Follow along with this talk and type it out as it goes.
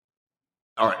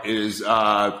All right, it is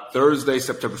Thursday,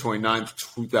 September 29th,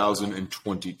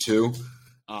 2022.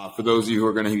 For those of you who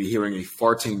are going to be hearing a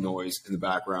farting noise in the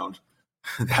background,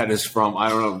 that is from, I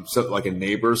don't know, like a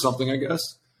neighbor or something, I guess.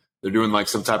 They're doing like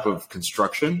some type of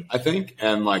construction, I think,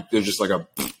 and like there's just like a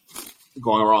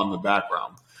going around in the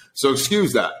background. So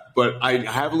excuse that, but I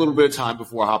have a little bit of time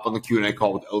before I hop on the Q&A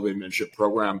call with the Elevated Mentorship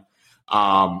Program.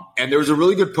 And there was a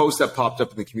really good post that popped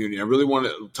up in the community. I really want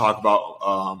to talk about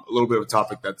a little bit of a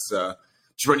topic that's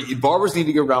barbers need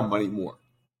to get around money more,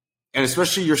 and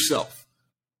especially yourself.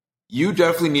 You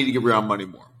definitely need to get around money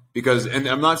more because, and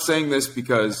I'm not saying this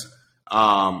because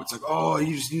it's like, oh,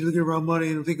 you just need to get around money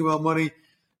and think about money.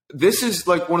 This is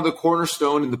like one of the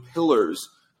cornerstone and the pillars,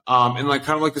 and like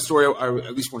kind of like the story I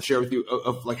at least want to share with you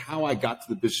of like how I got to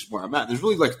the business where I'm at. There's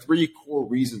really like three core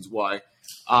reasons why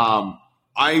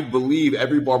I believe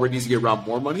every barber needs to get around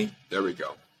more money. There we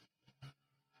go.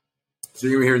 So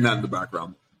you're hearing that in the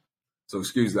background. So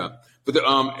excuse that. But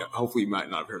hopefully you might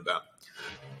not have heard that.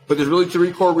 But there's really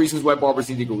three core reasons why barbers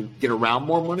need to get around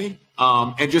more money.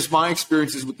 And just my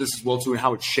experiences with this as well, too, and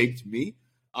how it shaped me.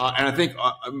 And I think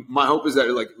my hope is that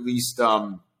it like at least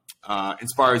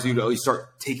inspires you to at least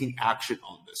start taking action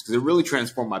on this because it really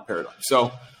transformed my paradigm.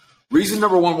 So reason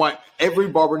number one why every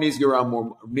barber needs to get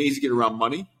around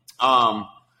money.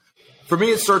 For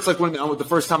me, it starts like when the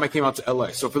first time I came out to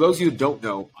LA. So for those of you who don't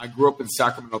know, I grew up in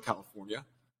Sacramento, California.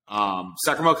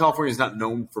 Sacramento, California is not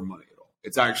known for money at all.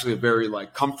 It's actually a very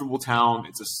like comfortable town.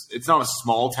 It's not a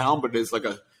small town, but it's like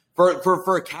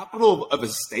for a capital of a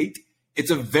state,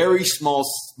 it's a very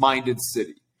small-minded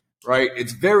city, right?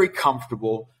 It's very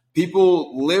comfortable.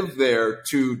 People live there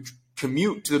to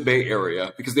commute to the Bay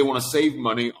Area because they want to save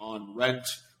money on rent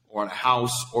or on a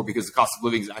house, or because the cost of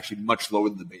living is actually much lower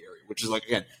than the Bay Area, which is like,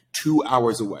 again, 2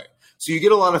 hours away. So you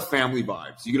get a lot of family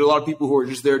vibes. You get a lot of people who are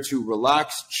just there to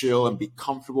relax, chill, and be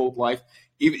comfortable with life.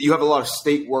 You have a lot of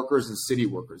state workers and city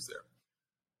workers there.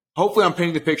 Hopefully I'm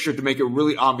painting the picture to make it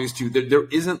really obvious to you that there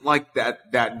isn't like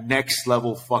that next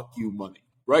level fuck you money,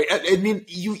 right? I mean,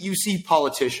 you see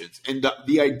politicians, and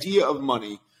the idea of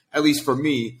money, at least for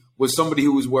me, was somebody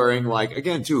who was wearing like,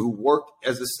 again, too, who worked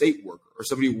as a state worker or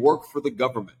somebody who worked for the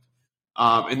government.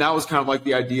 And that was kind of like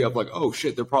the idea of like, oh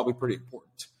shit, they're probably pretty important.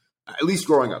 At least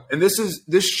growing up. And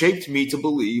this shaped me to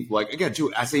believe, like, again,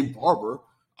 too, as a barber,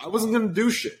 I wasn't going to do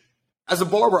shit. As a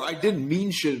barber, I didn't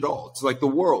mean shit at all to like the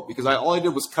world because all I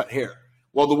did was cut hair.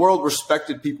 Well, the world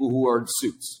respected people who are in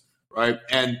suits, right?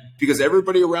 And because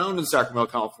everybody around in Sacramento,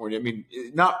 California, I mean,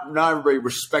 not everybody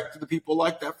respected the people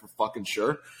like that for fucking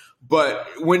sure. But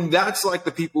when that's like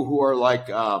the people who are like,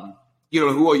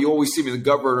 who you always see, the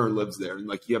governor lives there. And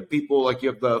like you have people like you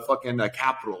have the fucking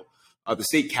Capitol. The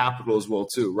state capital as well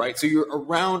too, right? So you're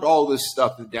around all this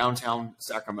stuff in downtown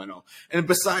Sacramento, and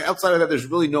outside of that, there's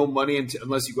really no money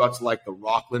unless you go out to like the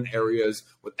Rockland areas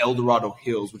with El Dorado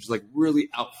Hills, which is like really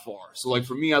out far. So like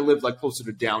for me, I live like closer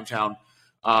to downtown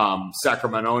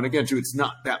Sacramento, and again, too, it's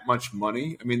not that much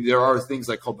money. I mean, there are things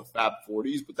like called the Fab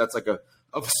 40s, but that's like a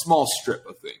small strip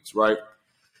of things, right?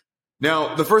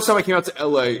 Now, the first time I came out to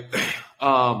LA,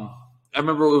 I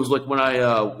remember it was like when I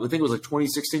think it was like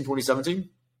 2016, 2017.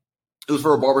 It was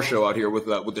for a barber show out here with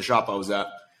the shop I was at.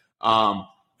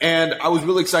 And I was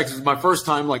really excited. It was my first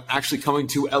time like actually coming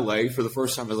to LA for the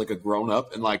first time as like a grown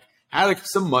up, and like had like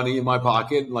some money in my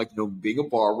pocket and like, being a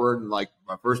barber and like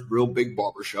my first real big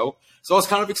barber show. So I was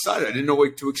kind of excited. I didn't know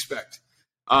what to expect.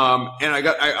 And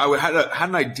I had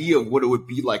an idea of what it would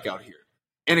be like out here.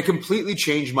 And it completely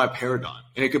changed my paradigm,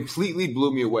 and it completely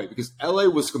blew me away because LA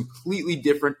was completely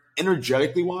different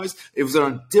energetically wise. It was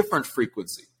on a different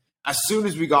frequency. As soon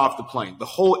as we got off the plane, the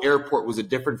whole airport was a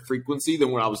different frequency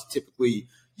than what I was typically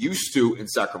used to in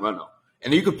Sacramento.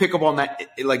 And you could pick up on that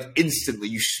like instantly.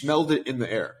 You smelled it in the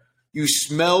air. You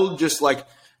smelled just like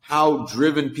how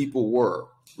driven people were,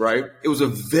 right? It was a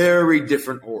very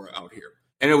different aura out here.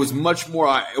 And it was much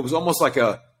more, it was almost like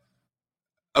a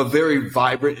very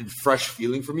vibrant and fresh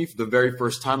feeling for me for the very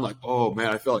first time. Like, oh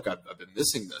man, I feel like I've been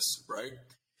missing this, right?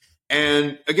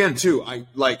 And again, too,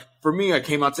 for me, I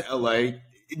came out to LA.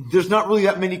 There's not really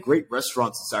that many great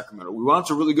restaurants in Sacramento. We went out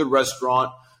to a really good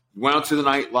restaurant, went out to the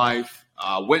nightlife,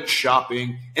 went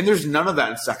shopping, and there's none of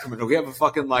that in Sacramento. We have a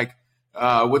fucking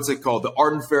what's it called? The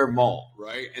Art and Fair Mall,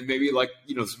 right? And maybe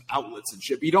some outlets and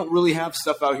shit. But you don't really have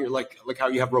stuff out here like how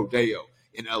you have Rodeo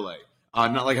in LA.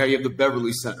 Not like how you have the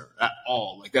Beverly Center at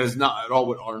all. Like that is not at all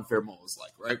what Art and Fair Mall is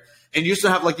like, right? And you used to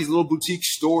have like these little boutique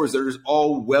stores that are just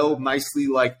all nicely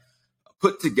like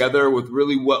put together with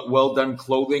really well done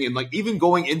clothing, and like even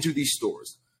going into these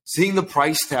stores, seeing the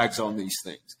price tags on these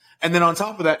things. And then on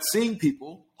top of that, seeing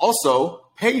people also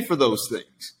pay for those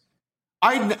things.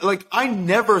 I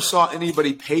never saw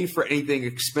anybody pay for anything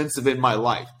expensive in my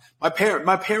life. My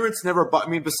parents never bought. I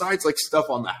mean, besides like stuff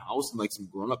on the house and like some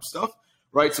grown up stuff,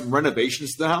 right? Some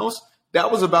renovations to the house.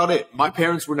 That was about it. My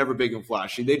parents were never big and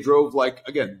flashy. They drove like,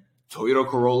 again, Toyota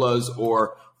Corollas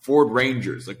or Ford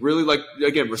Rangers, like really like,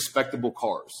 again, respectable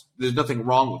cars. There's nothing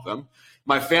wrong with them.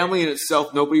 My family in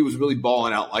itself, nobody was really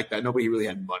balling out like that. Nobody really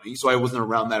had money, so I wasn't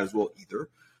around that as well either.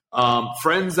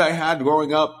 Friends I had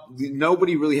growing up,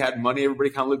 nobody really had money. Everybody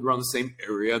kind of lived around the same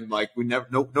area. And like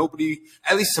nobody,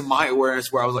 at least to my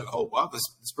awareness, where I was like, oh wow,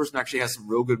 this person actually has some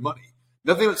real good money.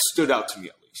 Nothing that stood out to me,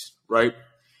 at least, right?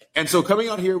 And so coming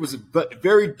out here was a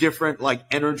very different like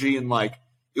energy, and like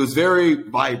it was very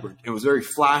vibrant. It was very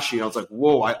flashy. And I was like,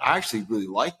 whoa, I actually really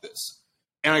like this.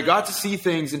 And I got to see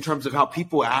things in terms of how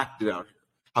people acted out here.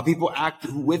 How people act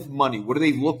with money. What do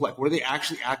they look like? What are they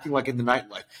actually acting like in the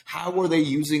nightlife? How are they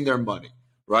using their money,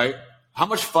 right? How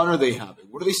much fun are they having?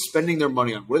 What are they spending their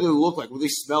money on? What do they look like? What do they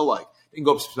smell like? They can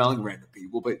go up smelling random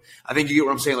people, but I think you get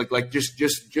what I'm saying. Like just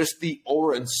the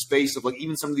aura and space of like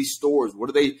even some of these stores.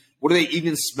 What do they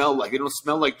even smell like? They don't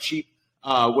smell like cheap.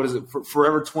 What is it?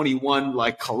 Forever 21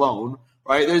 like cologne,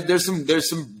 right? There's some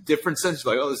different sense.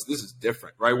 Like, oh, this is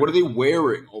different, right? What are they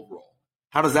wearing overall?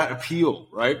 How does that appeal,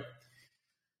 right?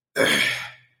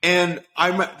 And I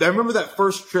remember that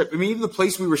first trip. I mean, even the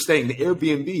place we were staying, the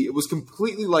Airbnb, it was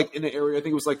completely like in an area. I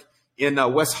think it was like in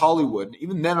West Hollywood. And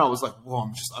even then, I was like,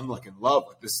 "Whoa, I'm like in love.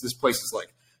 Like this place is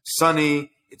like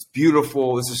sunny. It's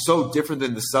beautiful. This is so different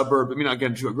than the suburb. I mean,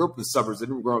 again, too, I grew up in the suburbs. I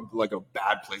didn't grow up like a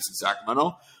bad place in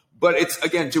Sacramento, but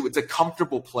it's a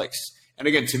comfortable place. And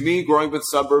again, to me, growing up in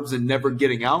suburbs and never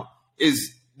getting out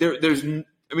is there's. I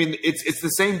mean, it's the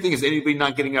same thing as anybody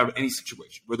not getting out of any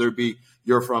situation, whether it be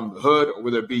you're from the hood or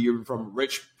whether it be you're from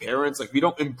rich parents. Like, if you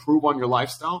don't improve on your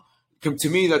lifestyle, to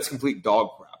me, that's complete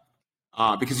dog crap.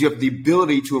 Because you have the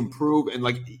ability to improve, and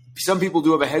like some people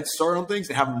do have a head start on things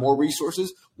and have more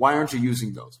resources. Why aren't you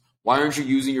using those? Why aren't you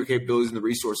using your capabilities and the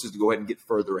resources to go ahead and get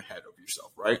further ahead of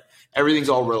yourself, right? Everything's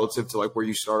all relative to like where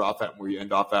you start off at and where you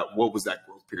end off at. What was that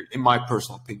growth period, in my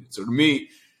personal opinion? So to me,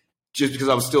 just because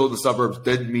I was still in the suburbs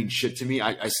didn't mean shit to me.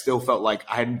 I still felt like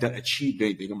I hadn't achieved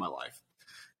anything in my life.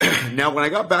 Now, when I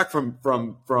got back from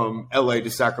LA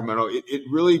to Sacramento, it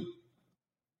really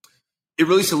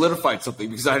solidified something,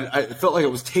 because I felt like I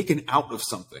was taken out of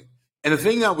something. And the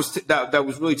thing that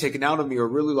was really taken out of me, or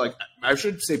really like I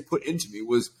should say put into me,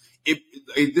 was this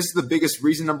is the biggest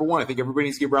reason. Number one, I think everybody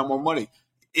needs to give around more money.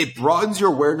 It broadens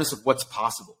your awareness of what's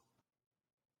possible.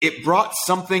 It brought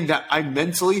something that I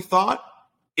mentally thought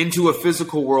into a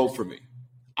physical world for me.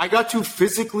 I got to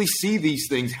physically see these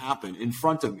things happen in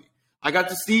front of me. I got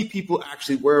to see people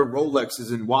actually wear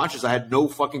Rolexes and watches. I had no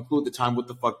fucking clue at the time what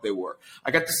the fuck they were.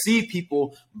 I got to see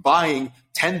people buying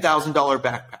 $10,000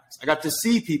 backpacks. I got to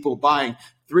see people buying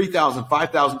 $3,000,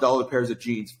 $5,000 pairs of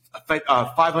jeans,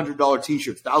 $500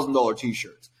 t-shirts, $1,000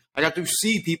 t-shirts. I got to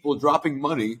see people dropping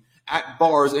money at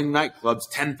bars and nightclubs,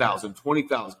 $10,000,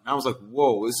 $20,000. And I was like,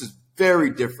 whoa, this is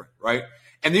very different, right?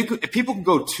 And people can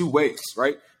go two ways,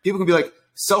 right? People can be like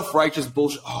self-righteous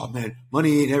bullshit. Oh man,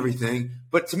 money ain't everything.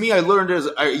 But to me, I learned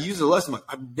I used a lesson. Like,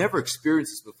 I've never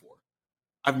experienced this before.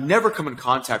 I've never come in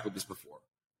contact with this before.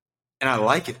 And I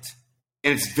like it.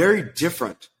 And it's very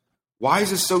different. Why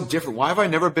is this so different? Why have I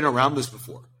never been around this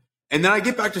before? And then I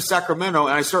get back to Sacramento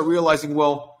and I start realizing,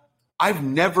 well,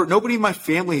 nobody in my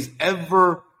family has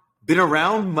ever been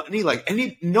around money. Like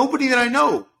nobody that I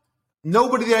know.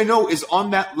 Nobody that I know is on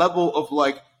that level of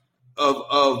like,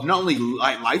 of not only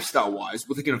lifestyle wise,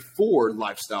 what they can afford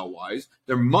lifestyle wise,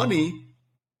 their money,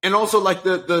 and also like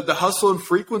the hustle and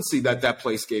frequency that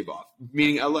place gave off,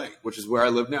 meaning LA, which is where I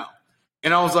live now.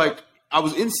 And I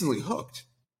was instantly hooked.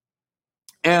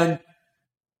 And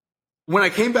when I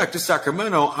came back to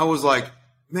Sacramento, I was like,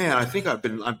 man, I think I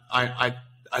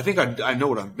know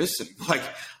what I'm missing. Like,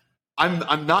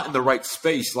 I'm not in the right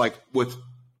space. Like with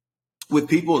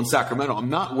people in Sacramento, I'm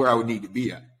not where I would need to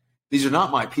be at. These are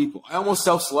not my people. I almost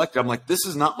self-selected. I'm like, this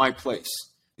is not my place.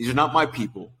 These are not my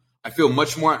people. I feel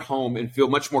much more at home and feel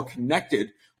much more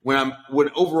connected when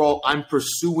overall I'm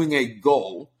pursuing a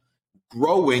goal,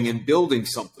 growing and building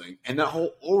something. And that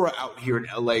whole aura out here in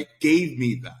LA gave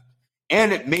me that.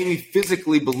 And it made me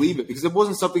physically believe it, because it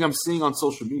wasn't something I'm seeing on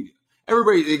social media.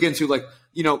 Everybody, again, too, like,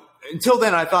 until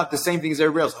then I thought the same thing as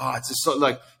everybody else. Oh, it's just so,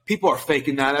 like, people are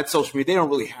faking that. That's social media. They don't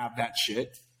really have that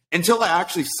shit. Until I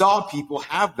actually saw people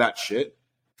have that shit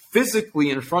physically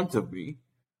in front of me,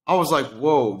 I was like,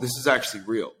 whoa, this is actually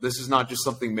real. This is not just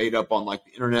something made up on like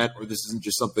the internet, or this isn't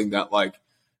just something that like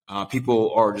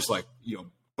people are just like,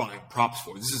 buying props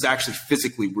for. This is actually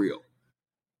physically real.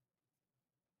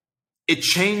 it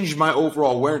changed my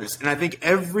overall awareness. And I think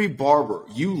every barber,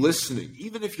 you listening,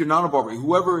 even if you're not a barber,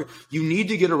 whoever, you need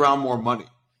to get around more money.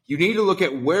 You need to look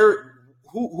at who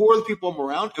are the people I'm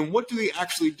around and what do they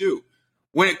actually do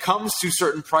when it comes to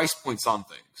certain price points on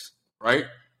things, right?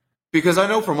 Because I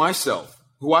know for myself,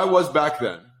 who I was back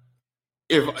then,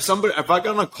 if I got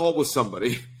on a call with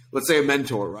somebody, let's say a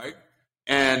mentor, right?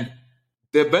 And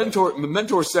the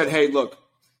mentor said, hey, look,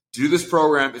 do this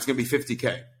program, it's going to be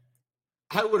 $50K.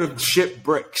 I would have shipped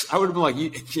bricks. I would have been like,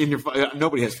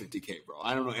 nobody has $50K, bro.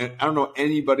 I don't know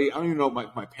anybody. I don't even know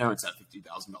my parents have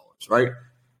 $50,000, right?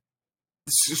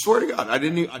 I swear to God,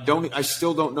 I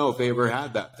still don't know if they ever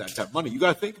had that type of money. You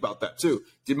got to think about that too.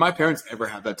 Did my parents ever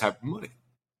have that type of money,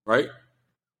 right?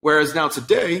 Whereas now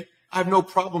today, I have no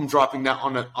problem dropping that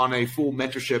on a full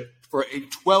mentorship for a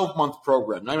 12-month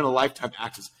program, not even a lifetime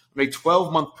access. On a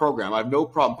 12-month program, I have no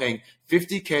problem paying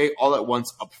 $50K all at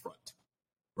once up front,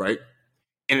 right?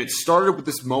 And it started with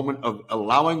this moment of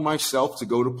allowing myself to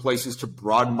go to places to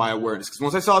broaden my awareness. Because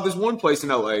once I saw this one place in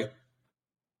LA,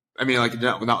 I mean, like,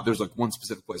 no, there's like one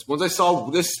specific place. Once I saw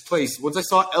this place, once I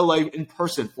saw LA in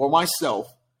person for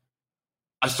myself,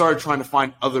 I started trying to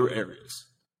find other areas.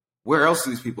 Where else do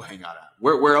these people hang out at?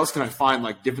 Where else can I find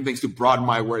like different things to broaden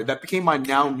my awareness? That became my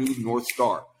now new North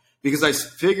Star. Because I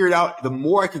figured out the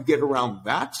more I could get around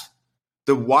that,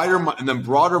 the wider and then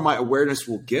broader my awareness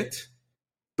will get,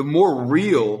 the more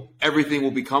real everything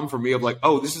will become for me of like,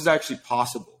 oh, this is actually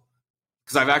possible.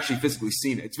 Because I've actually physically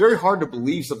seen it. It's very hard to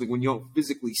believe something when you don't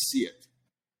physically see it.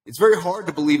 It's very hard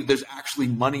to believe that there's actually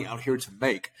money out here to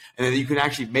make and that you can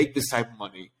actually make this type of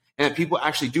money and that people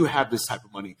actually do have this type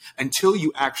of money until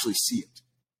you actually see it.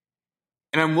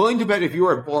 And I'm willing to bet if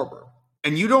you're a barber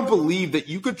and you don't believe that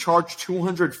you could charge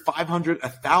 $200, $500,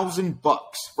 $1,000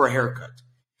 for a haircut,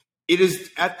 it is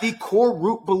at the core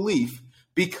root belief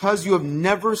because you have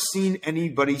never seen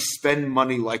anybody spend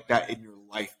money like that in your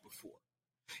life before.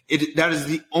 That is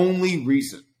the only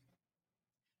reason.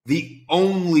 The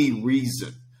only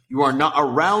reason. You are not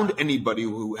around anybody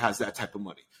who has that type of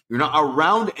money. You're not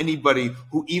around anybody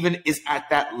who even is at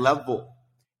that level.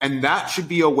 And that should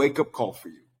be a wake-up call for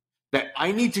you. That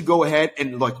I need to go ahead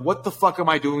and like, what the fuck am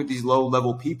I doing with these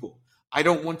low-level people? I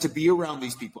don't want to be around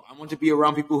these people. I want to be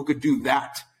around people who could do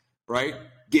that, right?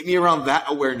 Get me around that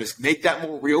awareness. Make that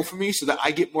more real for me so that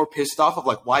I get more pissed off of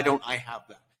like, why don't I have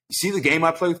that? You see the game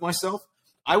I play with myself?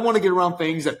 I want to get around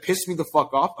things that piss me the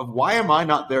fuck off of why am I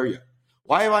not there yet?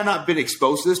 Why have I not been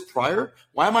exposed to this prior?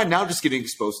 Why am I now just getting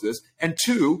exposed to this? And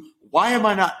 2, why am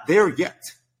I not there yet?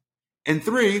 And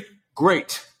 3,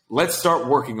 great. Let's start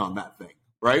working on that thing,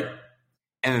 right?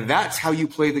 And that's how you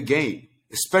play the game,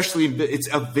 especially it's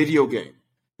a video game.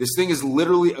 This thing is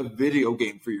literally a video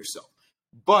game for yourself.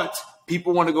 But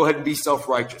people want to go ahead and be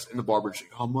self-righteous in the barber industry.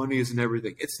 Oh, money isn't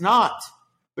everything. It's not.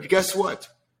 But guess what?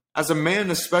 As a man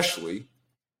especially,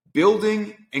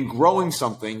 building and growing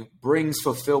something brings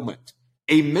fulfillment.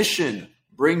 A mission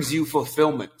brings you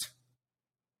fulfillment.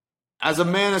 As a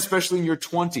man, especially in your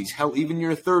 20s, hell, even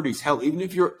your 30s, hell, even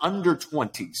if you're under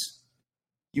 20s,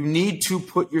 you need to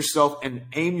put yourself and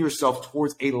aim yourself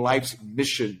towards a life's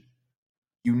mission.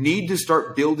 You need to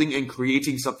start building and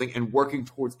creating something and working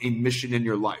towards a mission in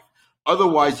your life.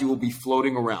 Otherwise, you will be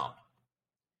floating around.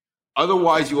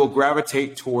 Otherwise, you will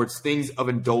gravitate towards things of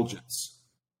indulgence,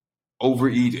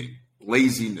 overeating,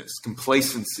 laziness,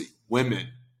 complacency, women,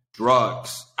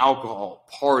 drugs, alcohol,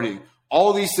 partying,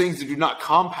 all these things that do not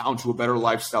compound to a better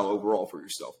lifestyle overall for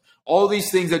yourself. All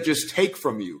these things that just take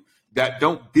from you, that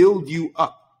don't build you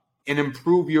up and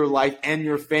improve your life and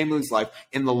your family's life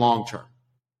in the long term.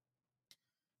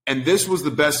 And this was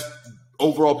the best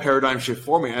overall paradigm shift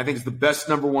for me. And I think it's the best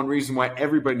number one reason why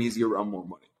everybody needs to get around more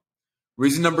money.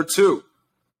 Reason number 2,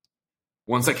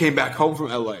 once I came back home from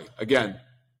LA, again,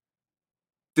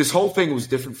 this whole thing was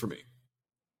different for me.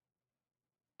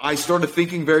 I started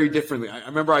thinking very differently. I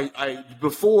remember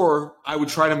before I would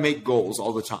try to make goals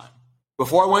all the time.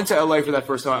 Before I went to LA for that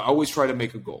first time, I always try to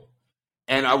make a goal.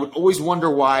 And I would always wonder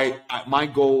why my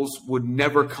goals would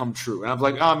never come true. And I'm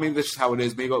like, maybe that's just how it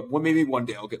is. Maybe one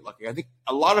day I'll get lucky. I think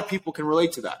a lot of people can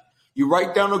relate to that. You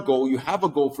write down a goal, you have a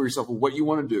goal for yourself of what you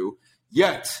want to do,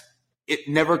 yet it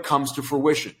never comes to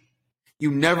fruition. You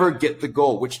never get the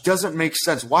goal, which doesn't make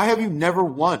sense. Why have you never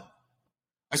won?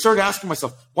 I started asking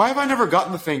myself, why have I never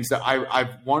gotten the things that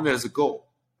I've wanted as a goal?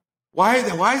 Why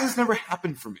has this never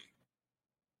happened for me?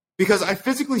 Because I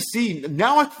physically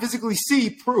see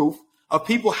proof of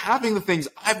people having the things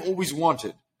I've always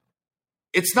wanted.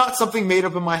 It's not something made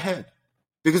up in my head.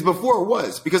 Because before it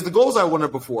was. Because the goals I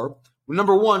wanted before,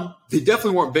 number 1, they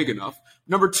definitely weren't big enough.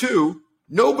 Number 2,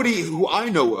 nobody who I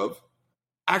know of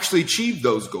actually achieved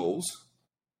those goals.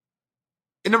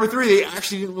 And number three, they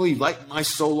actually didn't really light my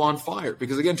soul on fire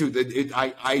because, again, too,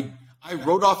 I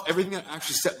wrote off everything that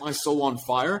actually set my soul on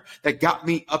fire that got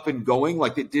me up and going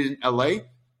like it did in LA.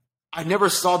 I never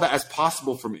saw that as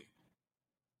possible for me.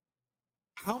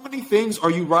 How many things are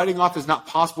you writing off as not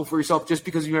possible for yourself just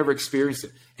because you never experienced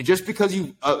it? And just because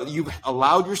you've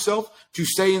allowed yourself to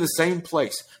stay in the same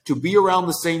place, to be around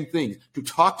the same things, to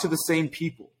talk to the same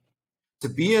people, to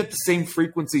be at the same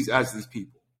frequencies as these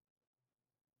people.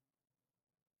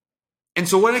 And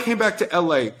so when I came back to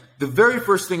LA, the very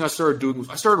first thing I started doing was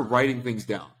I started writing things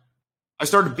down. I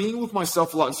started being with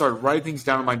myself a lot and started writing things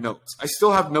down in my notes. I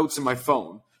still have notes in my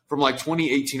phone from like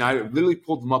 2018. I literally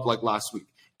pulled them up like last week.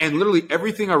 And literally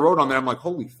everything I wrote on there, I'm like,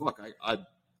 holy fuck,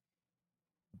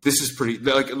 this is pretty,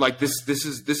 like this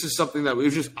is something that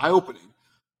was just eye-opening.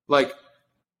 Like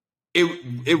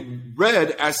it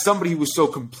read as somebody who was so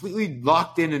completely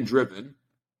locked in and driven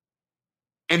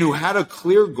and who had a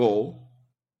clear goal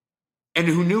and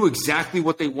who knew exactly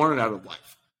what they wanted out of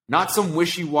life. Not some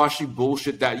wishy-washy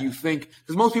bullshit that you think,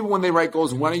 because most people when they write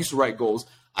goals, and when I used to write goals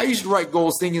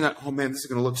thinking that, oh man, this is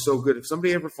going to look so good. If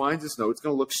somebody ever finds this note, it's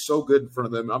going to look so good in front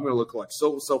of them. I'm going to look like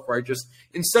so self-righteous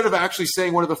instead of actually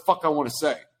saying what the fuck I want to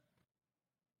say.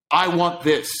 I want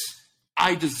this.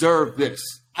 I deserve this.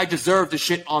 I deserve to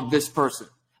shit on this person.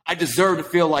 I deserve to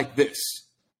feel like this.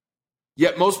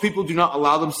 Yet most people do not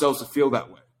allow themselves to feel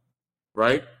that way,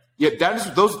 right? Yet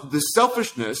the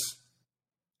selfishness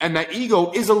and that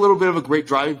ego is a little bit of a great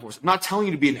driving force. I'm not telling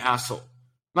you to be an asshole.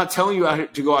 I'm not telling you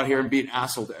to go out here and be an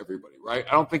asshole to everybody, right?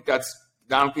 I don't think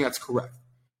that's correct.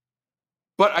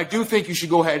 But I do think you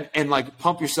should go ahead and like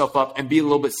pump yourself up and be a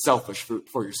little bit selfish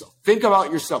for yourself. Think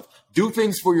about yourself. Do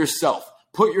things for yourself.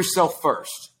 Put yourself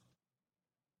first.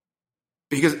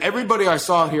 Because everybody I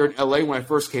saw here in LA when I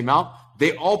first came out,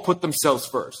 they all put themselves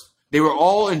first. They were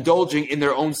all indulging in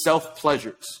their own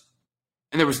self-pleasures.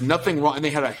 And there was nothing wrong. And they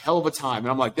had a hell of a time. And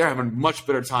I'm like, they're having a much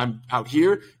better time out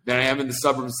here than I am in the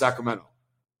suburbs of Sacramento.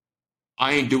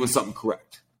 I ain't doing something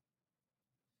correct.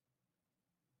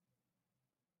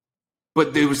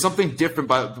 But there was something different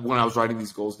when I was writing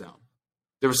these goals down.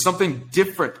 There was something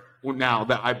different now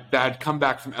that I had come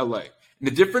back from LA. And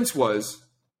the difference was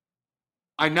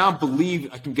I now believe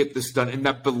I can get this done. And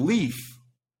that belief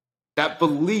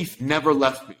never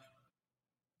left me.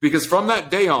 Because from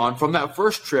that day on, from that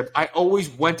first trip, I always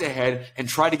went ahead and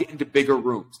tried to get into bigger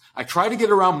rooms. I tried to get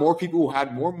around more people who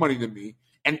had more money than me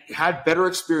and had better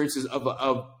experiences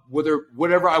of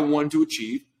whatever I wanted to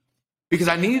achieve, because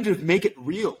I needed to make it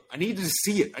real. I needed to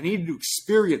see it. I needed to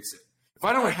experience it. If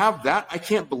I don't have that, I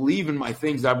can't believe in my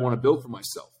things that I want to build for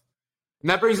myself. And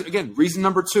that brings, again, reason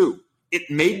number 2. It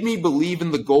made me believe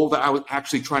in the goal that I was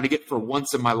actually trying to get for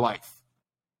once in my life.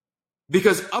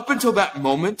 Because up until that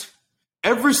moment,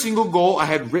 every single goal I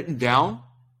had written down,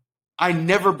 I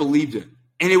never believed in.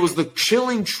 And it was the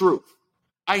chilling truth.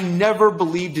 I never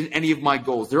believed in any of my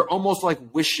goals. They're almost like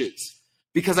wishes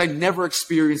because I never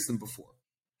experienced them before.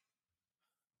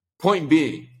 Point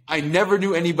being, I never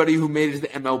knew anybody who made it to the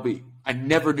MLB. I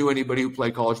never knew anybody who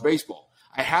played college baseball.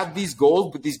 I had these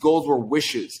goals, but these goals were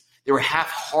wishes. They were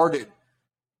half-hearted,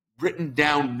 written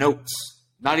down notes,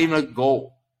 not even a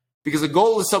goal. Because a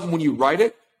goal is something when you write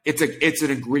it, it's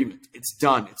an agreement. It's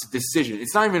done. It's a decision.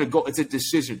 It's not even a goal. It's a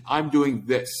decision. I'm doing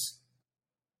this.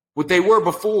 What they were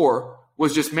before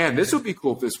was just, man, this would be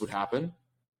cool if this would happen.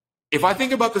 If I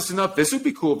think about this enough, this would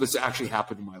be cool if this actually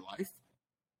happened in my life.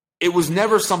 It was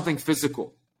never something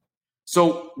physical.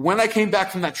 So when I came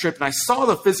back from that trip and I saw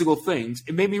the physical things,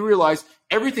 it made me realize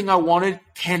everything I wanted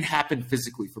can happen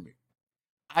physically for me.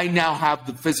 I now have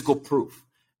the physical proof.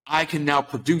 I can now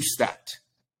produce that.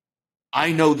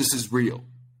 I know this is real.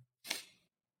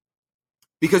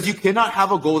 Because you cannot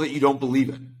have a goal that you don't believe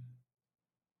in.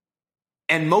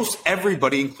 And most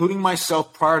everybody, including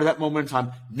myself prior to that moment in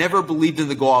time, never believed in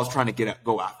the goal I was trying to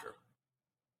go after.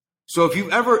 So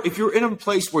if you're in a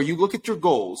place where you look at your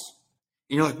goals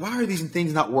and you're like, why are these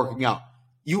things not working out?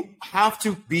 You have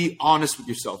to be honest with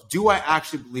yourself. Do I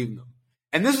actually believe in them?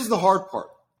 And this is the hard part.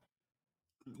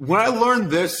 When I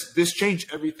learned this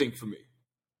changed everything for me.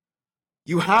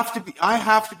 I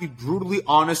have to be brutally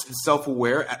honest and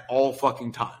self-aware at all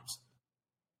fucking times.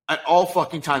 At all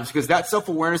fucking times. Because that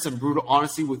self-awareness and brutal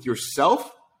honesty with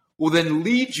yourself will then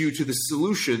lead you to the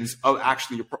solutions of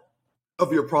actually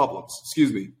your problems.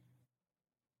 Excuse me.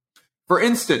 For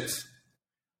instance,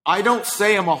 I don't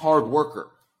say I'm a hard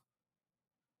worker.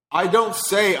 I don't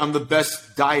say I'm the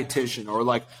best dietitian or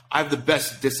like I have the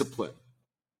best discipline.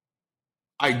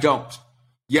 I don't.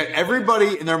 Yet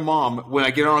everybody and their mom, when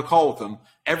I get on a call with them,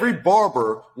 every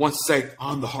barber wants to say,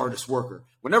 I'm the hardest worker.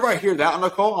 Whenever I hear that on a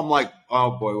call, I'm like,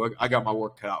 oh boy, I got my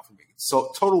work cut out for me.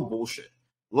 So total bullshit.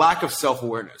 Lack of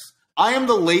self-awareness. I am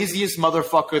the laziest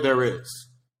motherfucker there is.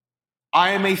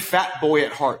 I am a fat boy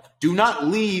at heart. Do not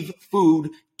leave food,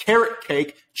 carrot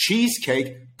cake,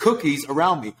 cheesecake, cookies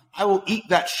around me. I will eat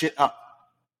that shit up.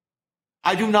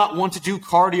 I do not want to do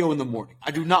cardio in the morning.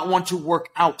 I do not want to work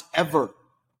out ever.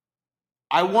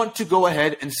 I want to go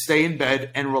ahead and stay in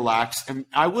bed and relax. And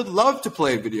I would love to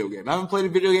play a video game. I haven't played a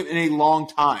video game in a long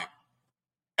time.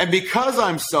 And because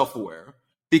I'm self-aware,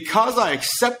 because I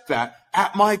accept that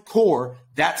at my core,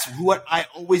 that's what I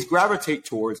always gravitate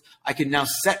towards. I can now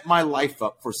set my life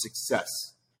up for success,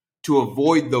 to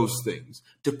avoid those things,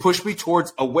 to push me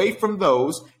towards away from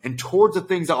those and towards the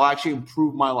things that will actually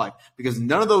improve my life, because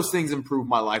none of those things improve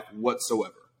my life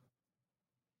whatsoever.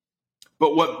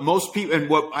 But what most people, and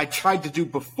what I tried to do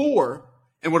before,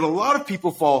 and what a lot of people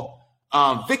fall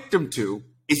victim to,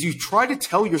 is you try to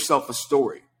tell yourself a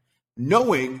story,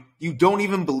 knowing you don't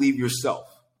even believe yourself.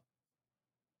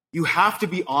 You have to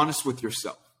be honest with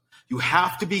yourself. You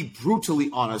have to be brutally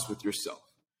honest with yourself.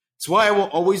 That's why I will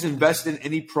always invest in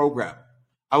any program.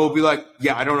 I will be like,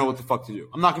 yeah, I don't know what the fuck to do.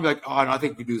 I'm not going to be like, oh, no, I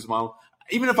think you can do this, Mom.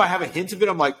 Even if I have a hint of it,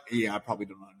 I'm like, yeah, I probably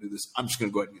don't know how to do this. I'm just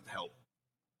going to go ahead and get the help.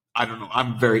 I don't know.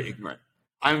 I'm very ignorant.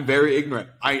 I'm very ignorant.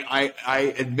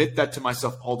 I admit that to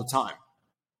myself all the time.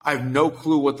 I have no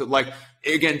clue what the, like,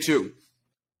 again, too,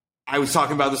 I was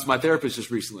talking about this with my therapist just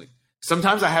recently.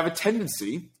 Sometimes I have a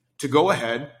tendency to go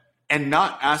ahead and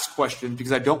not ask questions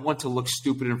because I don't want to look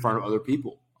stupid in front of other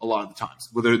people a lot of the times,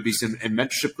 whether it be in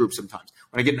mentorship groups sometimes.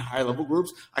 When I get in higher level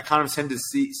groups, I kind of tend to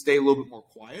stay a little bit more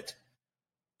quiet,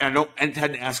 and I don't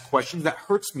tend to ask questions. That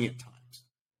hurts me at times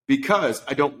because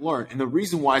I don't learn. And the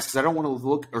reason why is because I don't want to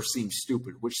look or seem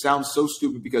stupid, which sounds so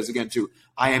stupid because, again, too,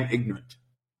 I am ignorant.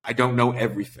 I don't know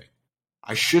everything.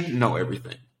 I shouldn't know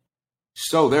everything.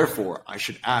 So therefore, I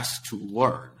should ask to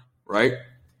learn, right?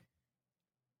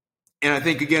 And I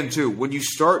think, again, too, when you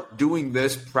start doing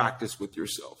this practice with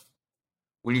yourself,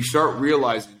 when you start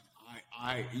realizing,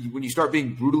 when you start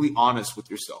being brutally honest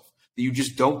with yourself, that you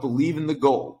just don't believe in the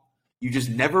goal, you just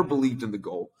never believed in the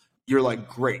goal, you're like,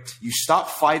 great. You stop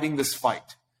fighting this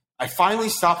fight. I finally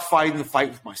stopped fighting the fight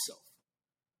with myself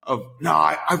of, no,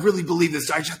 I really believe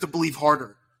this. I just have to believe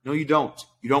harder. No, you don't.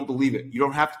 You don't believe it. You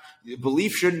don't have to.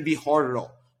 Belief shouldn't be hard at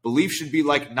all. Belief should be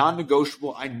like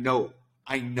non-negotiable. I know.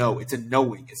 It's a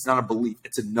knowing. It's not a belief.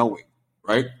 It's a knowing,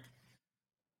 right?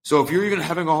 So if you're even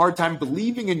having a hard time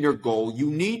believing in your goal,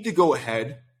 you need to go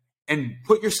ahead and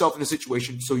put yourself in a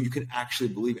situation so you can actually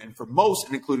believe it. And for most,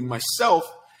 and including myself,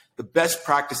 the best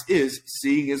practice is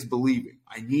seeing is believing.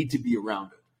 I need to be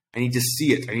around it. I need to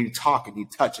see it. I need to talk. I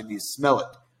need to touch. I need to smell it.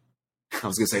 I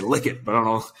was going to say lick it, but I don't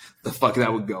know the fuck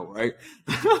that would go, right?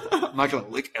 I'm not going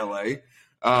to lick LA.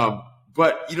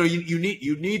 But you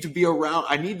need to be around.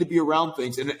 I need to be around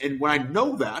things. And when I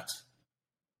know that,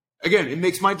 again, it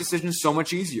makes my decisions so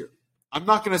much easier. I'm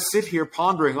not going to sit here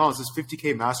pondering, is this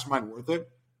 50K mastermind worth it?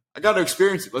 I got to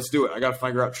experience it. Let's do it. I got to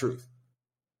figure out truth.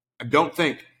 I don't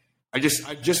think. I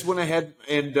just went ahead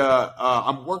and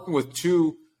I'm working with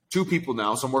two people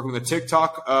now. So I'm working with a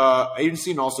TikTok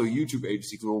agency and also a YouTube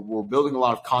agency because we're building a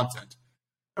lot of content.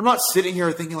 I'm not sitting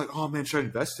here thinking like, oh man, should I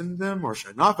invest in them or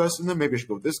should I not invest in them? Maybe I should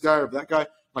go with this guy or that guy. I'm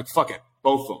like, fuck it,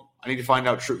 both of them. I need to find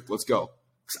out truth. Let's go.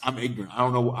 I'm ignorant. I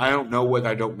don't know what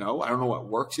I don't know. I don't know what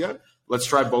works yet. Let's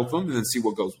try both of them and then see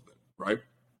what goes with it, right?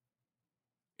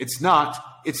 It's not,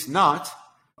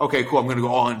 okay, cool, I'm going to go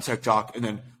all on TikTok and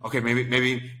then, okay, maybe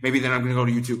then I'm going to go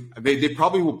to YouTube. They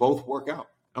probably will both work out.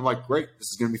 I'm like, great, this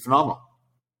is going to be phenomenal.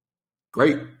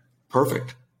 Great,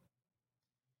 perfect.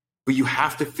 But you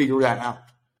have to figure that out.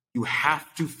 You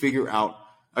have to figure out,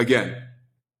 again,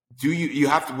 you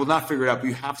have to, well, not figure it out, but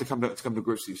you have to come to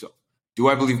grips with yourself. Do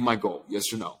I believe in my goal? Yes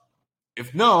or no?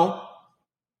 If no,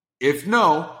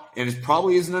 and it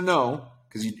probably isn't a no,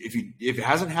 because if it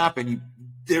hasn't happened,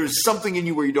 there's something in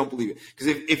you where you don't believe it. Because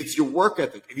if it's your work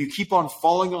ethic, if you keep on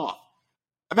falling off,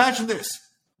 imagine this.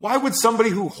 Why would somebody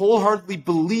who wholeheartedly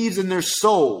believes in their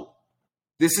soul,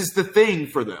 this is the thing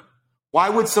for them, why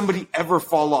would somebody ever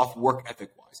fall off work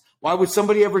ethic-wise? Why would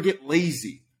somebody ever get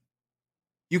lazy?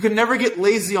 You can never get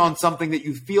lazy on something that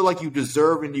you feel like you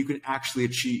deserve and you can actually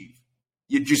achieve.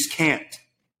 You just can't.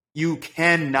 You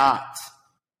cannot.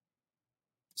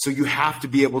 So you have to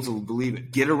be able to believe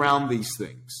it. Get around these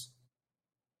things.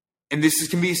 And this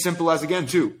can be as simple as, again,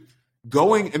 too,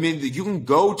 you can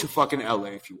go to fucking LA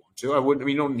if you want to.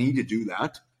 You don't need to do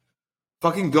that.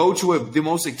 Fucking go to the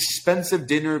most expensive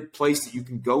dinner place that you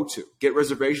can go to. Get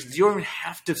reservations. You don't even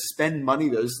have to spend money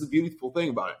there. This is the beautiful thing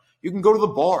about it. You can go to the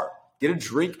bar, get a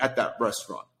drink at that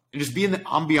restaurant, and just be in the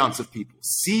ambiance of people.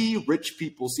 See rich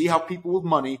people. See how people with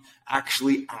money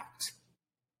actually act.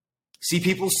 See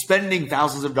people spending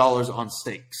thousands of dollars on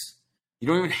steaks. You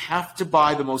don't even have to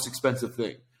buy the most expensive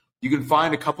thing. You can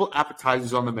find a couple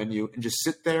appetizers on the menu and just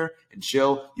sit there and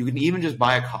chill. You can even just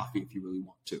buy a coffee if you really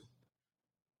want to.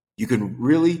 You can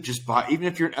really just buy, even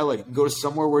if you're in LA, you can go to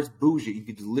somewhere where it's bougie. You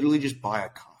can literally just buy a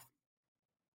coffee.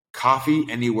 Coffee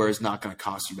anywhere is not going to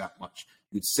cost you that much.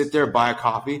 You would sit there, buy a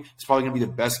coffee. It's probably going to be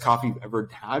the best coffee you've ever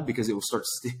had because it will start,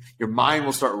 your mind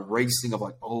will start racing of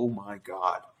like, oh my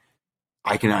God,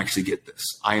 I can actually get this.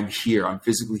 I am here. I'm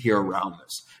physically here around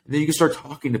this. And then you can start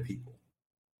talking to people.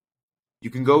 You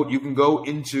can go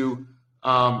into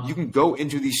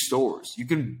these stores. You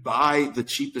can buy the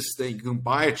cheapest thing. You can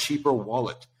buy a cheaper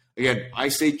wallet. Again, I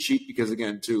say cheap because,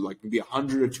 again, too, like maybe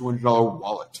 $100 or $200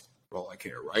 wallet for all I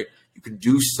care, right? You can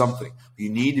do something. You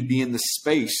need to be in the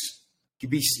space. You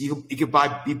could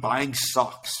be buying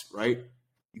socks, right?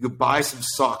 You could buy some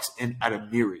socks at a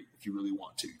Miri if you really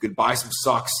want to. You could buy some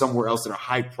socks somewhere else at a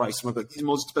high price. Like, these are the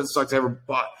most expensive socks I ever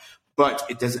bought. But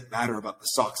it doesn't matter about the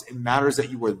socks. It matters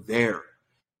that you were there.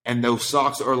 And those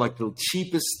socks are like the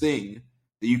cheapest thing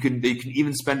that they can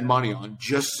even spend money on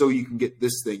just so you can get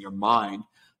this thing, your mind,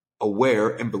 aware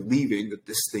and believing that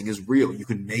this thing is real. You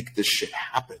can make this shit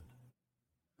happen.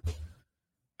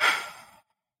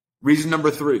 Reason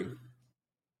number 3.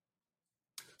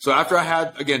 So after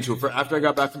I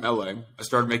got back from LA, I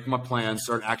started making my plans,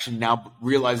 started actually now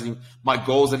realizing my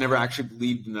goals. I never actually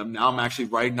believed in them. Now I'm actually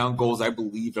writing down goals I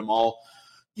believe. I'm all,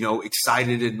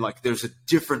 excited and like there's a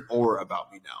different aura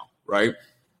about me now, right?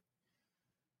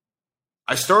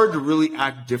 I started to really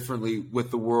act differently with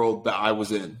the world that I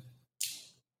was in.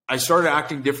 I started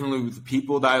acting differently with the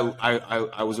people that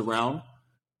I was around.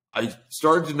 I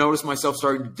started to notice myself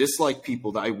starting to dislike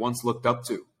people that I once looked up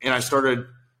to. And I started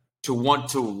to want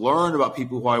to learn about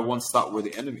people who I once thought were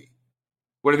the enemy.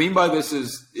 What I mean by this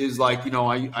is like,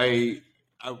 I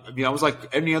was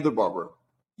like any other barber.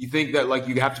 You think that like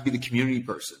you have to be the community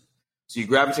person. So you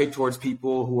gravitate towards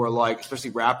people who are like,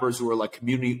 especially rappers who are like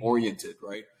community oriented,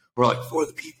 right? Who are like for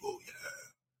the people, yeah.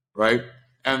 Right?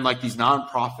 And like these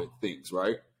nonprofit things,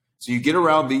 right? So you get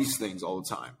around these things all the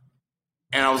time.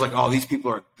 And I was like, oh, these people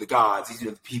are the gods. These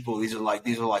are the people. These are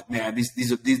like, man, these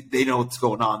they know what's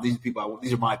going on. These people,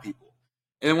 these are my people.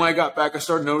 And then when I got back, I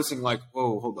started noticing like,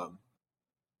 whoa, hold on.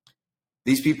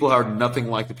 These people are nothing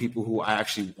like the people who I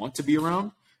actually want to be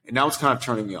around. And now it's kind of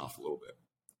turning me off a little bit.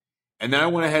 And then I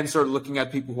went ahead and started looking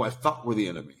at people who I thought were the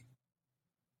enemy.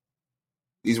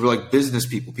 These were like business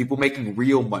people making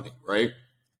real money, right?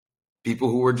 People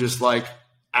who were just like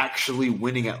actually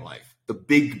winning at life. The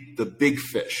big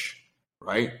fish.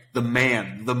 Right? The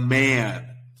man,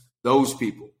 those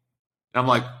people. And I'm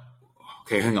like,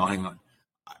 okay, hang on.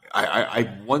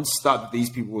 I once thought that these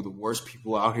people were the worst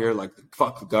people out here, like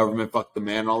fuck the government, fuck the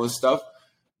man, all this stuff.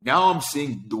 Now I'm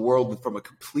seeing the world from a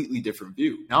completely different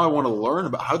view. Now I want to learn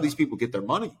about how these people get their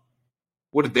money.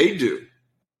 What did they do?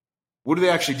 What do they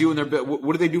actually do in their,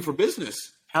 what do they do for business?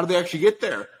 How do they actually get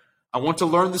there? I want to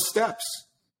learn the steps.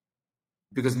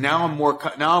 Because now I'm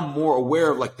more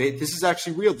aware of like this is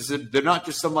actually real. They're not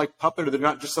just some like puppet or they're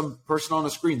not just some person on the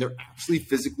screen. They're actually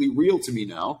physically real to me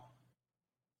now.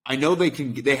 I know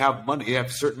they have money. They have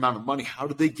a certain amount of money. How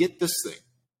did they get this thing?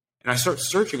 And I start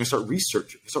searching. I start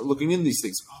researching. I start looking into these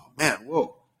things. Oh man,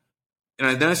 whoa!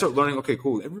 And then I start learning. Okay,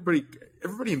 cool. Everybody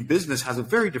in business has a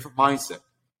very different mindset.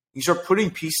 You start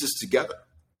putting pieces together,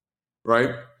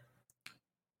 right?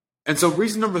 And so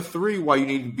reason number 3 why you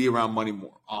need to be around money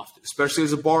more often, especially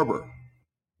as a barber.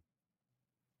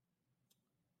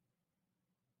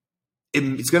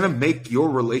 It's going to make your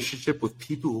relationship with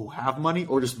people who have money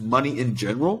or just money in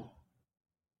general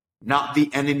not the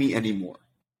enemy anymore,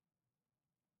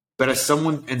 but as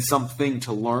someone and something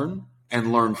to learn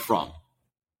and learn from.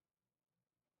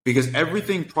 Because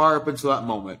everything prior up until that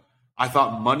moment, I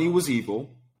thought money was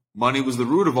evil. Money was the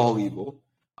root of all evil.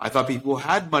 I thought people who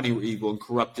had money were evil and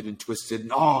corrupted and twisted.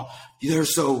 And they're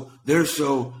so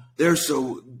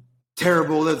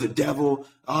terrible. They're the devil.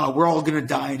 We're all gonna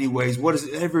die anyways. What is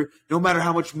it? No matter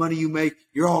how much money you make,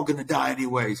 you're all gonna die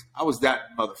anyways. I was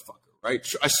that motherfucker, right?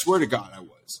 I swear to God, I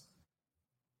was.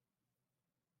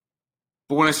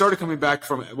 But when I came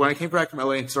back from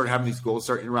LA and started having these goals,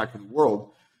 started interacting with the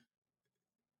world,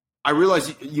 I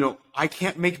realized, I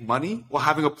can't make money while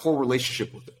having a poor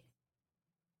relationship with it.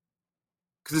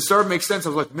 Because it started to make sense. I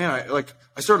was like, man,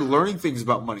 I started learning things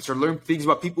about money. Started learning things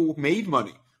about people who made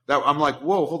money. That I'm like,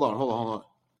 whoa, hold on.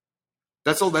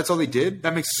 That's all they did?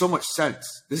 That makes so much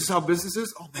sense. This is how business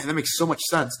is? Oh, man, that makes so much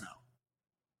sense now.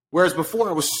 Whereas before,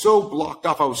 I was so blocked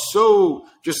off. I was so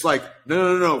just like,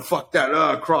 no, fuck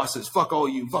that, crosses, fuck all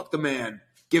you, fuck the man,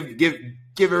 give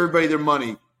everybody their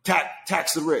money,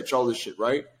 tax the rich, all this shit,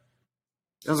 right?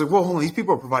 And I was like, whoa, hold on, these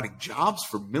people are providing jobs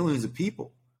for millions of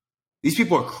people. These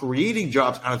people are creating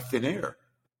jobs out of thin air.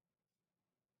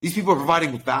 These people are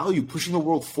providing value, pushing the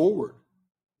world forward.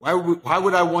 Why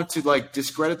would I want to like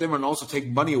discredit them and also take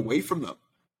money away from them?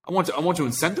 I want to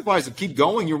incentivize them. Keep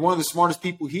going. You're one of the smartest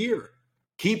people here.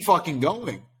 Keep fucking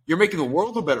going. You're making the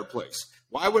world a better place.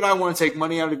 Why would I want to take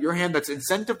money out of your hand that's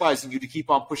incentivizing you to keep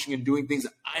on pushing and doing things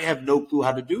that I have no clue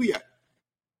how to do yet?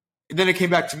 And then it came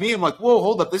back to me. I'm like, whoa,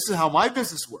 hold up. This is how my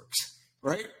business works,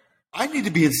 right? I need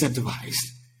to be incentivized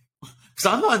because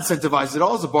I'm not incentivized at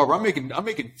all as a barber. I'm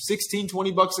making 16,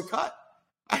 20 bucks a cut.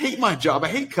 I hate my job. I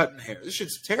hate cutting hair. This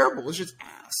shit's terrible. This shit's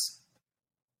ass.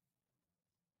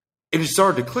 And it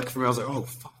started to click for me. I was like, oh,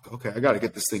 fuck. Okay, I got to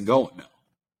get this thing going now.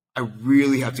 I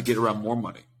really have to get around more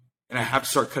money. And I have to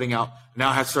start cutting out. Now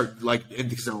I have to start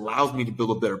because it allows me to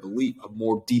build a better belief, a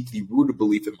more deeply rooted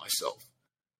belief in myself.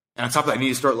 And on top of that, I need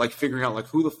to start figuring out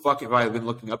who the fuck have I been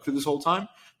looking up to this whole time?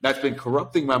 That's been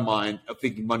corrupting my mind of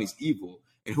thinking money's evil.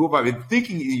 And who have I been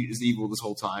thinking is evil this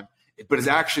whole time? But it's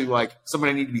actually someone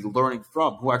I need to be learning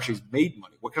from who actually has made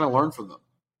money. What can I learn from them?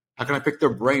 How can I pick their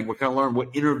brain? What can I learn?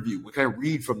 What interview? What can I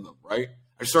read from them, right?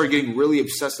 I started getting really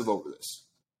obsessive over this.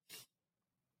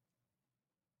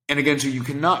 And again, so you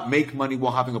cannot make money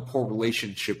while having a poor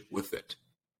relationship with it.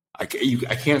 I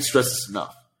can't stress this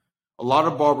enough. A lot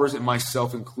of barbers, and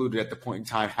myself included at the point in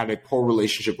time, had a poor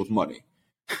relationship with money.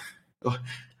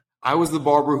 I was the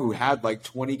barber who had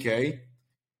 $20K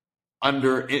had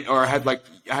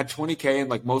 20K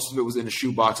and most of it was in a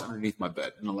shoebox underneath my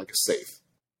bed in a safe.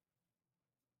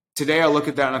 Today I look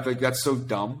at that and I think that's so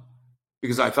dumb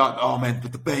because I thought, oh man,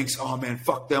 but the banks, oh man,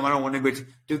 fuck them. I don't want anybody to.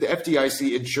 Dude, the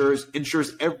FDIC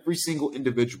insures every single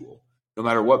individual, no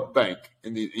matter what bank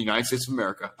in the United States of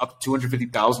America, up to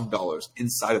 $250,000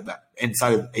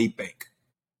 inside of a bank.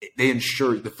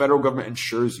 The federal government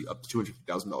insures you up to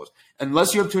 $250,000.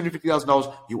 Unless you have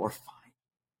 $250,000, you are fine.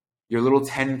 Your little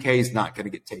 10K is not going to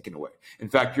get taken away. In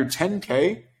fact, your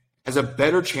 10K has a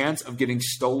better chance of getting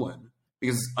stolen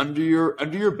because it's under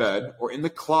your bed or in the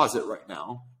closet right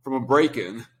now from a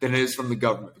break-in than it is from the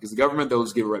government, because the government, they'll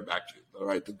just give it right back to you, all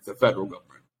right? The federal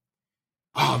government.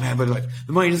 Oh man, but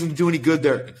the money doesn't do any good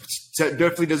there. It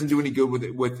definitely doesn't do any good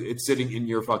with it sitting in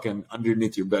your fucking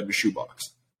underneath your bed in a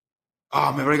shoebox.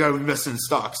 Oh man, but I got to invest in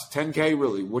stocks. 10K,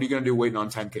 really? What are you going to do waiting on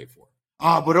 10K for?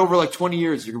 But over 20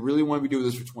 years, you really want to be doing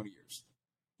this for 20 years.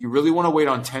 You really want to wait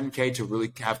on 10K to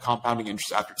really have compounding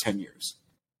interest after 10 years.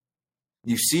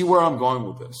 You see where I'm going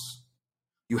with this.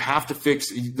 You have to fix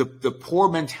the poor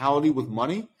mentality with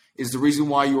money is the reason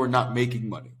why you are not making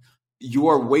money. You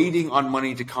are waiting on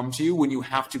money to come to you when you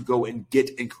have to go and get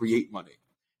and create money.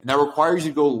 And that requires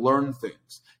you to go learn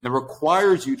things. That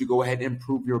requires you to go ahead and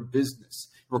improve your business.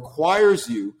 It requires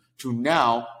you to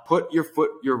now put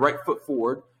your right foot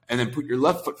forward and then put your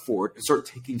left foot forward and start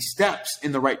taking steps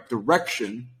in the right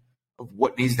direction of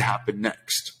what needs to happen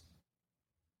next.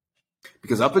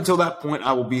 Because up until that point,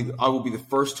 I will be the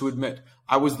first to admit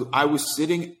I was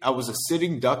a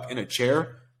sitting duck in a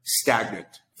chair, stagnant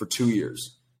for 2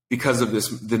 years because of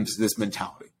this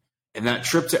mentality. And that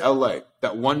trip to LA,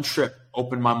 that one trip,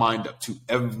 opened my mind up to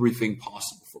everything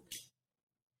possible for me.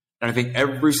 And I think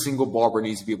every single barber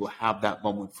needs to be able to have that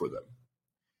moment for them.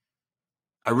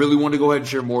 I really want to go ahead and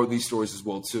share more of these stories as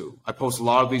well, too. I post a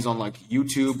lot of these on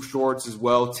YouTube Shorts as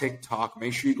well, TikTok.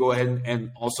 Make sure you go ahead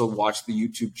and also watch the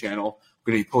YouTube channel.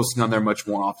 I'm going to be posting on there much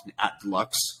more often at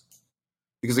Deluxe.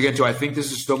 Because again, too, I think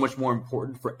this is so much more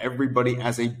important for everybody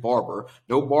as a barber.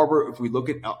 No barber, if we look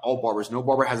at all barbers, no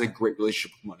barber has a great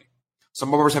relationship with money.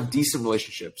 Some barbers have decent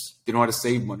relationships. They know how to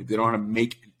save money. They know how to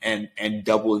make and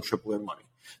double and triple their money.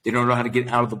 They don't know how to get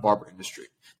out of the barber industry.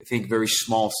 They think very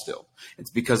small still. It's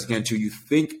because, again, too, you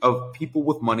think of people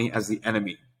with money as the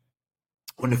enemy,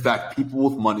 when in fact, people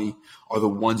with money are the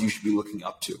ones you should be looking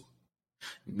up to,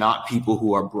 not people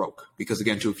who are broke. Because,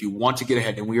 again, too, if you want to get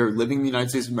ahead, and we are living in the United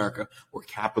States of America where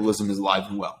capitalism is alive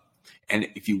and well. And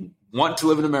if you want to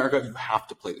live in America, you have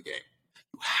to play the game.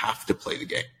 You have to play the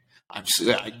game.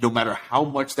 No matter how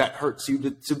much that hurts you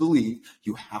to believe,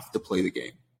 you have to play the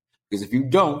game. Because if you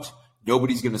don't,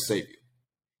 nobody's going to save you.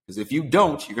 Because if you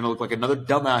don't, you're going to look like another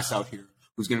dumbass out here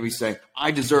who's going to be saying,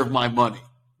 I deserve my money.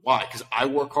 Why? Because I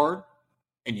work hard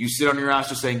and you sit on your ass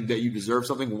just saying that you deserve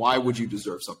something. Why would you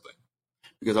deserve something?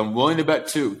 Because I'm willing to bet,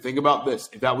 too, think about this.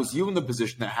 If that was you in the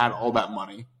position that had all that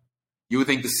money, you would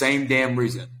think the same damn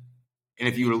reason. And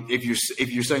if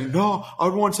you're saying, no, I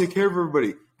would want to take care of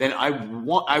everybody, then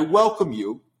I welcome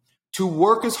you to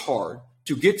work as hard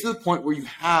to get to the point where you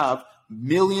have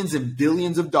millions and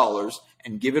billions of dollars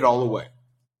and give it all away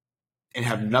and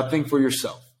have nothing for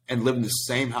yourself and live in the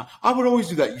same house. I would always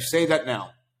do that. You say that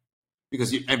now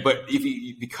because you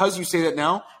say that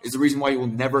now is the reason why you will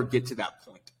never get to that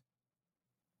point.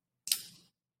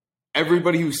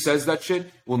 Everybody who says that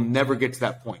shit will never get to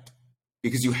that point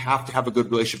because you have to have a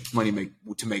good relationship with money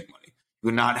to make money. You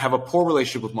will not have a poor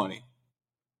relationship with money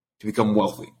to become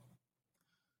wealthy.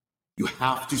 You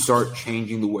have to start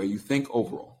changing the way you think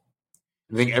overall.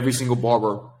 I think every single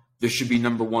barber, this should be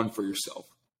number one for yourself.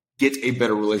 Get a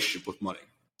better relationship with money.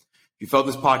 If you felt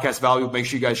this podcast valuable, make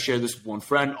sure you guys share this with one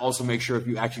friend. Also, make sure if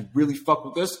you actually really fuck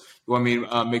with this, you want me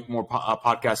to make more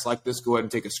podcasts like this, go ahead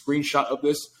and take a screenshot of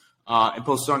this and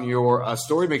post it on your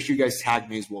story. Make sure you guys tag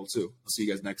me as well, too. I'll see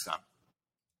you guys next time.